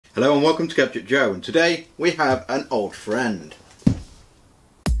Hello and welcome to Gadget Joe, and today we have an old friend.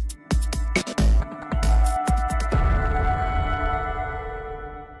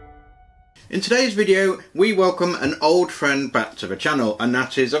 In today's video we welcome an old friend back to the channel, and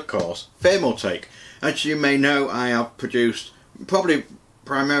that is of course Thermaltake. As you may know, I have produced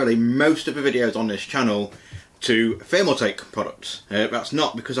primarily most of the videos on this channel to Thermaltake products. That's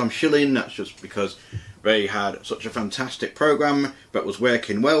not because I'm shilling, that's just because they had such a fantastic program that was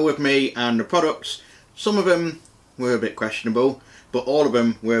working well with me, and the products, some of them were a bit questionable, but all of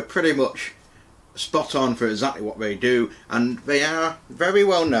them were pretty much spot on for exactly what they do, and they are very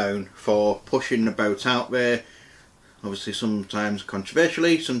well known for pushing the boat out there. Obviously sometimes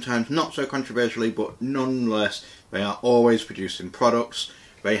controversially, sometimes not so controversially, but nonetheless they are always producing products.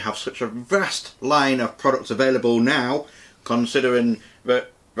 They have such a vast line of products available now, considering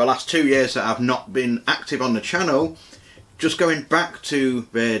that the last 2 years that I've not been active on the channel. Just going back to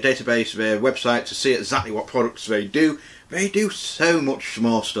their database, their website, to see exactly what products they do so much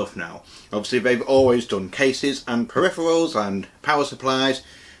more stuff now. Obviously they've always done cases and peripherals and power supplies.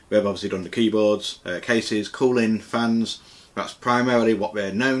 They've obviously done the keyboards, cases, cooling, fans. That's primarily what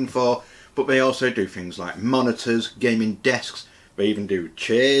they're known for, but they also do things like monitors, gaming desks. They even do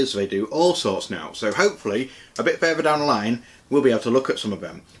chairs, they do all sorts now. So hopefully a bit further down the line we'll be able to look at some of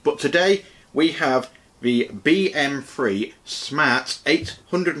them. But today we have the BM3 Smart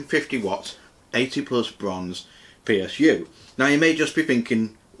 850W 80+ Bronze PSU. Now you may just be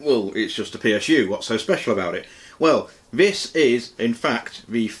thinking, well, it's just a PSU, what's so special about it? Well, this is in fact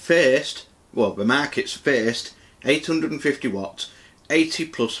the first, well, the market's first 850W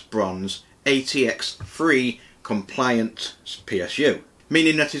 80+ Bronze ATX free compliant PSU,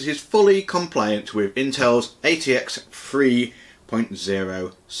 meaning that it is fully compliant with Intel's ATX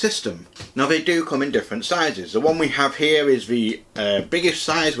 3.0 system. Now they do come in different sizes. The one we have here is the biggest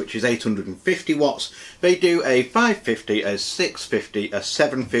size, which is 850 watts. They do a 550, a 650, a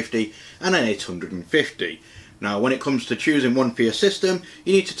 750 and an 850. Now when it comes to choosing one for your system,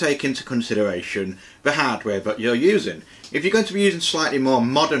 you need to take into consideration the hardware that you're using. If you're going to be using slightly more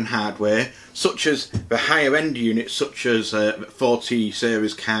modern hardware, such as the higher end units, such as 40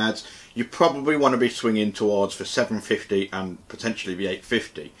 series cards, you probably want to be swinging towards the 750 and potentially the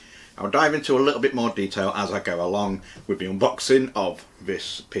 850. I'll dive into a little bit more detail as I go along with the unboxing of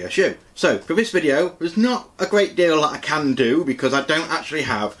this PSU. So for this video, there's not a great deal that I can do because I don't actually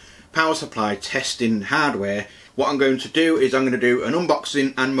have power supply testing hardware. What I'm going to do is I'm going to do an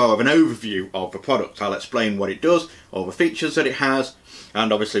unboxing and more of an overview of the product. I'll explain what it does, all the features that it has,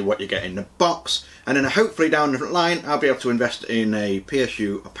 and obviously what you get in the box. And then hopefully down the line I'll be able to invest in a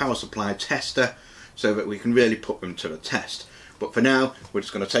PSU, a power supply tester, so that we can really put them to the test. But for now we're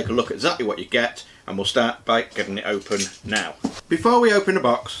just going to take a look at exactly what you get, and we'll start by getting it open now. Before we open the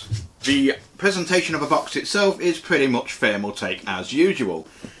box, the presentation of the box itself is pretty much Thermaltake as usual.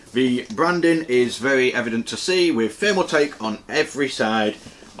 The branding is very evident to see, with Thermaltake on every side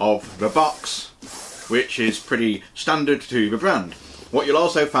of the box, which is pretty standard to the brand. What you'll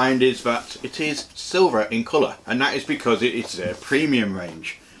also find is that it is silver in colour, and that is because it is a premium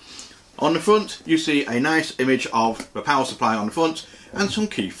range. On the front you see a nice image of the power supply on the front and some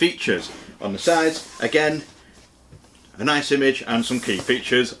key features. On the sides, again, a nice image and some key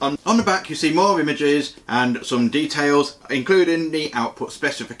features. On the back you see more images and some details, including the output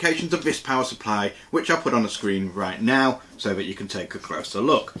specifications of this power supply, which I'll put on the screen right now so that you can take a closer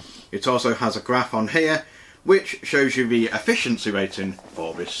look. It also has a graph on here which shows you the efficiency rating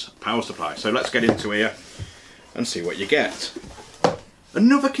for this power supply. So let's get into here and see what you get.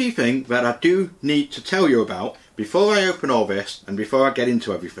 Another key thing that I do need to tell you about before I open all this and before I get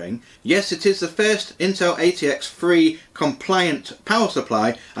into everything, yes, it is the first Intel ATX free compliant power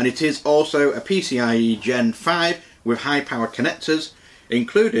supply, and it is also a PCIe Gen 5 with high power connectors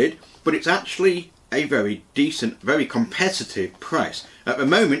included, but it's actually a very decent, very competitive price. At the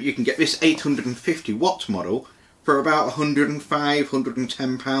moment you can get this 850 watt model for about 105,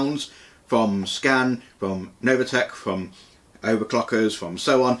 110 pounds from Scan, from Novatech, from overclockers, from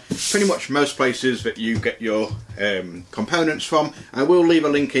so on, pretty much most places that you get your components from. I will leave a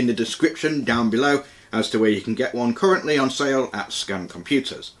link in the description down below as to where you can get one currently on sale at Scan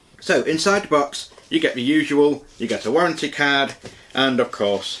Computers. So inside the box you get the usual, you get a warranty card and of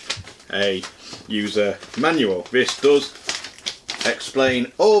course a user manual. This does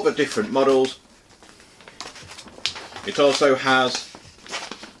explain all the different models. It also has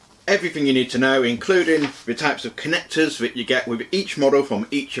everything you need to know, including the types of connectors that you get with each model from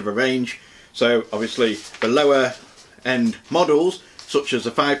each of a range. So obviously the lower end models such as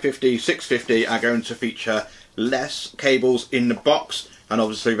the 550, 650 are going to feature less cables in the box, and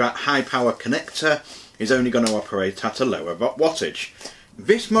obviously that high power connector is only going to operate at a lower wattage.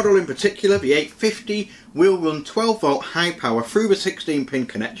 This model in particular, the 850, will run 12 volt high power through the 16 pin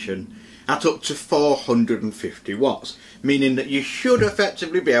connection at up to 450 watts, meaning that you should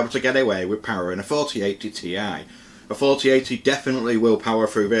effectively be able to get away with powering a 4080 Ti. A 4080 definitely will power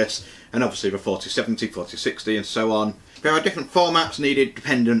through this, and obviously the 4070, 4060 and so on. There are different formats needed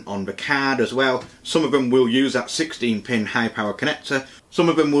dependent on the card as well. Some of them will use that 16 pin high power connector, some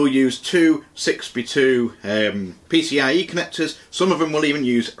of them will use two 6x2 PCIe connectors, some of them will even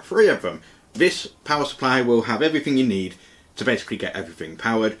use 3 of them. This power supply will have everything you need to basically get everything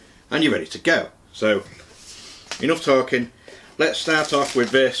powered and you're ready to go. So enough talking, let's start off with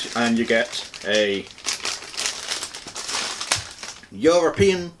this, and you get a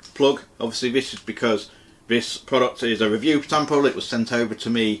European plug. Obviously this is because this product is a review sample. It was sent over to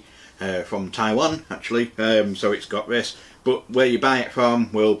me from Taiwan actually, so it's got this, but where you buy it from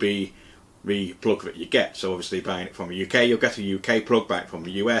will be the plug that you get. So obviously buying it from the UK, you'll get a UK plug. Buy it from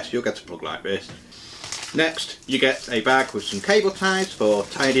the US, you'll get a plug like this. Next you get a bag with some cable ties for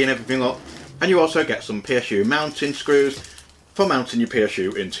tidying everything up, and you also get some PSU mounting screws for mounting your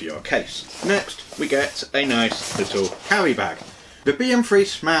PSU into your case. Next we get a nice little carry bag. The BM3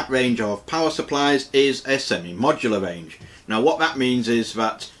 Smart range of power supplies is a semi-modular range. Now what that means is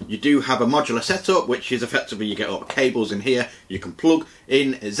that you do have a modular setup, which is effectively you get all the cables in here, you can plug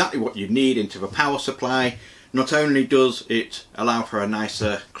in exactly what you need into the power supply. Not only does it allow for a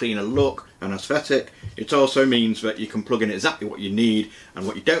nicer, cleaner look and aesthetic, it also means that you can plug in exactly what you need, and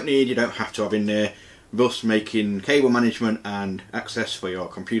what you don't need you don't have to have in there, thus making cable management and access for your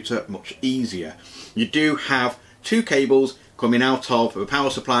computer much easier. You do have 2 cables coming out of the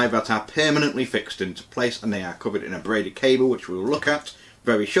power supply that are permanently fixed into place, and they are covered in a braided cable, which we will look at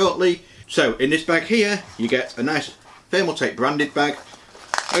very shortly. So in this bag here you get a nice Thermaltake branded bag.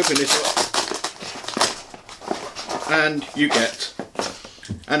 Open this up and you get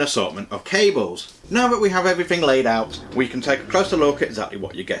an assortment of cables. Now that we have everything laid out, we can take a closer look at exactly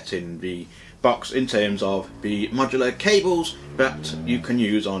what you get in the box in terms of the modular cables that you can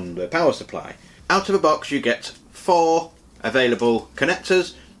use on the power supply. Out of the box you get 4 available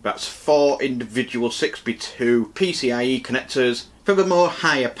connectors. That's 4 individual 6x2 PCIe connectors for the more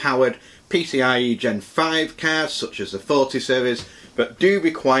higher powered PCIe Gen 5 cards, such as the 40 series, that do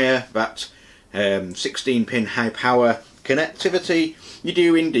require that 16 pin high power connectivity. You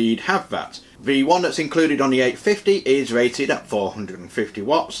do indeed have that. The one that's included on the 850 is rated at 450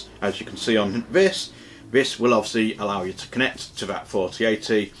 watts, as you can see on this. This will obviously allow you to connect to that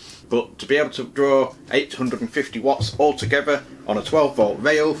 4080, but to be able to draw 850 watts altogether on a 12 volt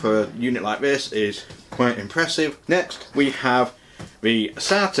rail for a unit like this is quite impressive. Next we have the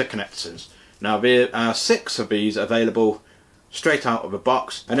SATA connectors. Now there are 6 of these available straight out of the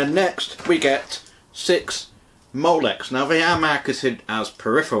box, and then next we get 6 Molex. Now they are marketed as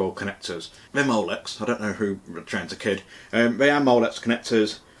peripheral connectors. They're Molex, I don't know who we're trying to kid. They are Molex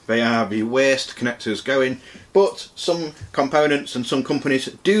connectors. They are the worst connectors going, but some components and some companies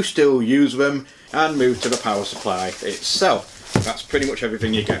do still use them and move to the power supply itself. That's pretty much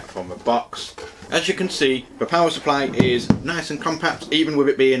everything you get from the box. As you can see, the power supply is nice and compact, even with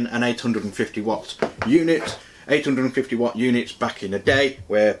it being an 850 watt unit. 850 watt units back in the day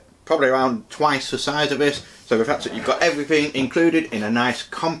were probably around twice the size of this, so the fact that you've got everything included in a nice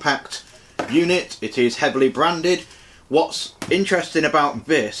compact unit. It is heavily branded. What's interesting about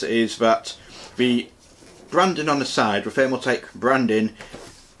this is that the branding on the side, the Thermaltake branding,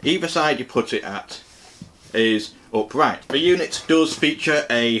 either side you put it at is upright. The unit does feature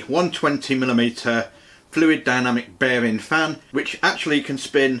a 120mm fluid dynamic bearing fan, which actually can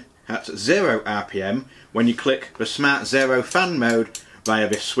spin at 0 RPM when you click the Smart Zero fan mode via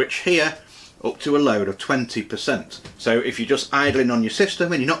this switch here, up to a load of 20%. So if you're just idling on your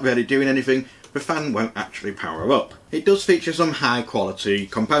system and you're not really doing anything, the fan won't actually power up. It does feature some high quality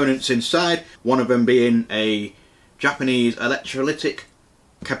components inside, one of them being a Japanese electrolytic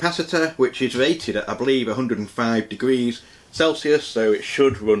capacitor, which is rated at I believe 105 degrees Celsius, so it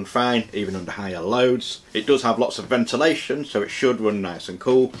should run fine even under higher loads. It does have lots of ventilation, so it should run nice and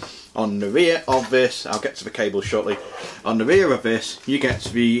cool. On the rear of this, I'll get to the cable shortly, on the rear of this you get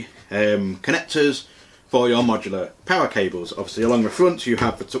the connectors for your modular power cables. Obviously along the front you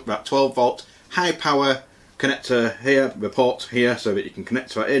have that 12 volt high power connector here, the port here, so that you can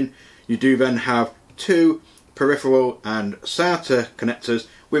connect that in. You do then have 2 peripheral and SATA connectors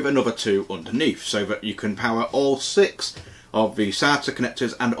with another 2 underneath, so that you can power all 6 of the SATA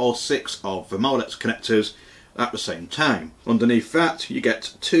connectors and all 6 of the Molex connectors at the same time. Underneath that you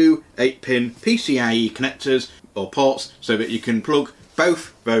get two 8-pin PCIe connectors or ports so that you can plug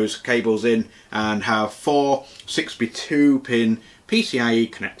both those cables in and have four 6x2-pin PCIe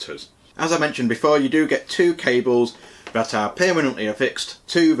connectors. As I mentioned before, you do get two cables that are permanently affixed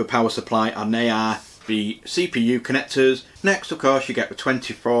to the power supply, and they are the CPU connectors. Next, of course, you get the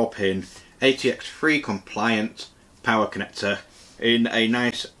 24-pin ATX 3 compliant power connector in a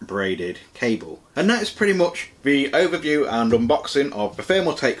nice braided cable. And that is pretty much the overview and unboxing of the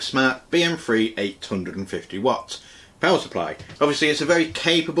Thermaltake Smart BM3 850W power supply. Obviously it's a very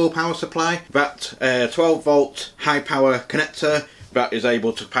capable power supply. That 12 volt high power connector that is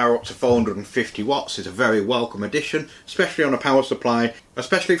able to power up to 450 watts is a very welcome addition, especially on a power supply,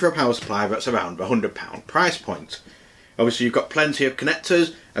 especially for a power supply that's around the £100 price point. Obviously you've got plenty of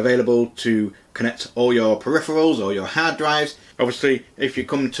connectors available to connect all your peripherals or your hard drives. Obviously if you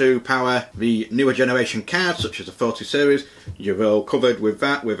come to power the newer generation cards such as the 40 series, you're all covered with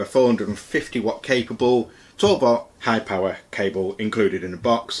that, with a 450 watt capable 12 volt high power cable included in the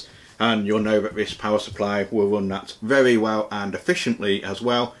box. And you'll know that this power supply will run that very well and efficiently as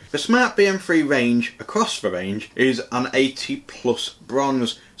well. The Smart BM3 range, across the range, is an 80+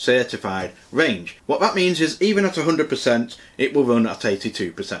 bronze certified range. What that means is even at 100% it will run at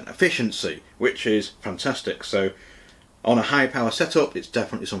 82% efficiency, which is fantastic. So on a high power setup it's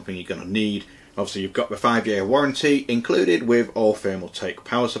definitely something you're going to need. Obviously you've got the 5-year warranty included with all Thermaltake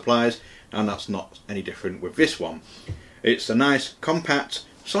power supplies, and that's not any different with this one. It's a nice compact,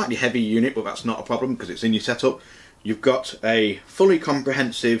 slightly heavy unit, but that's not a problem because it's in your setup. You've got a fully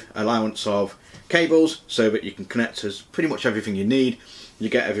comprehensive allowance of cables so that you can connect as pretty much everything you need. You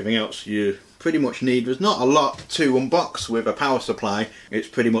get everything else you pretty much need. There's not a lot to unbox with a power supply. It's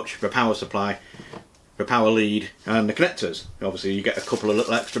pretty much the power supply, the power lead and the connectors. Obviously you get a couple of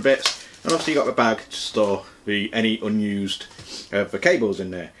little extra bits, and obviously you've got the bag to store any unused the cables in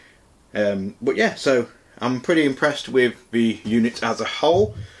there. But yeah, so I'm pretty impressed with the unit as a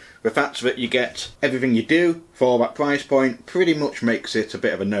whole. The fact that you get everything you do for that price point pretty much makes it a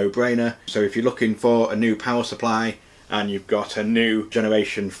bit of a no-brainer. So if you're looking for a new power supply and you've got a new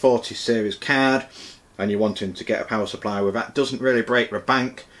generation 40 series card and you're wanting to get a power supply where that doesn't really break the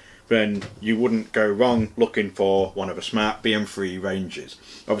bank, then you wouldn't go wrong looking for one of the Smart BM3 ranges.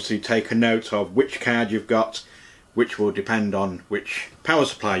 Obviously take a note of which card you've got, which will depend on which power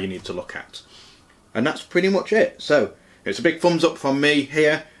supply you need to look at. And that's pretty much it. So it's a big thumbs up from me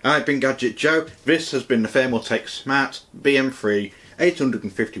here. I've been Gadget Joe. This has been the Thermaltake Smart BM3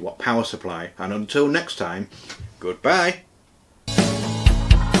 850W power supply, and until next time, goodbye.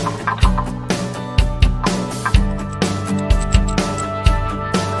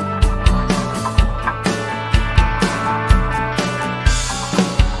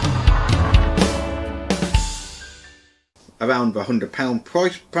 Around the £100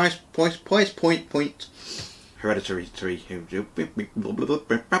 price point. Hereditary 3.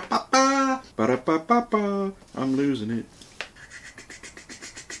 I'm losing it.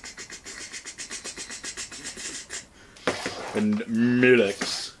 And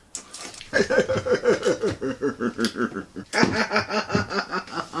Milex.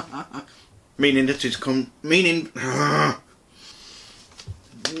 Meaning that it's meaning.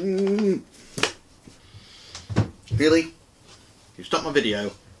 Really? You stopped my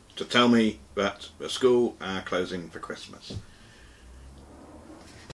video to tell me that the school are closing for Christmas.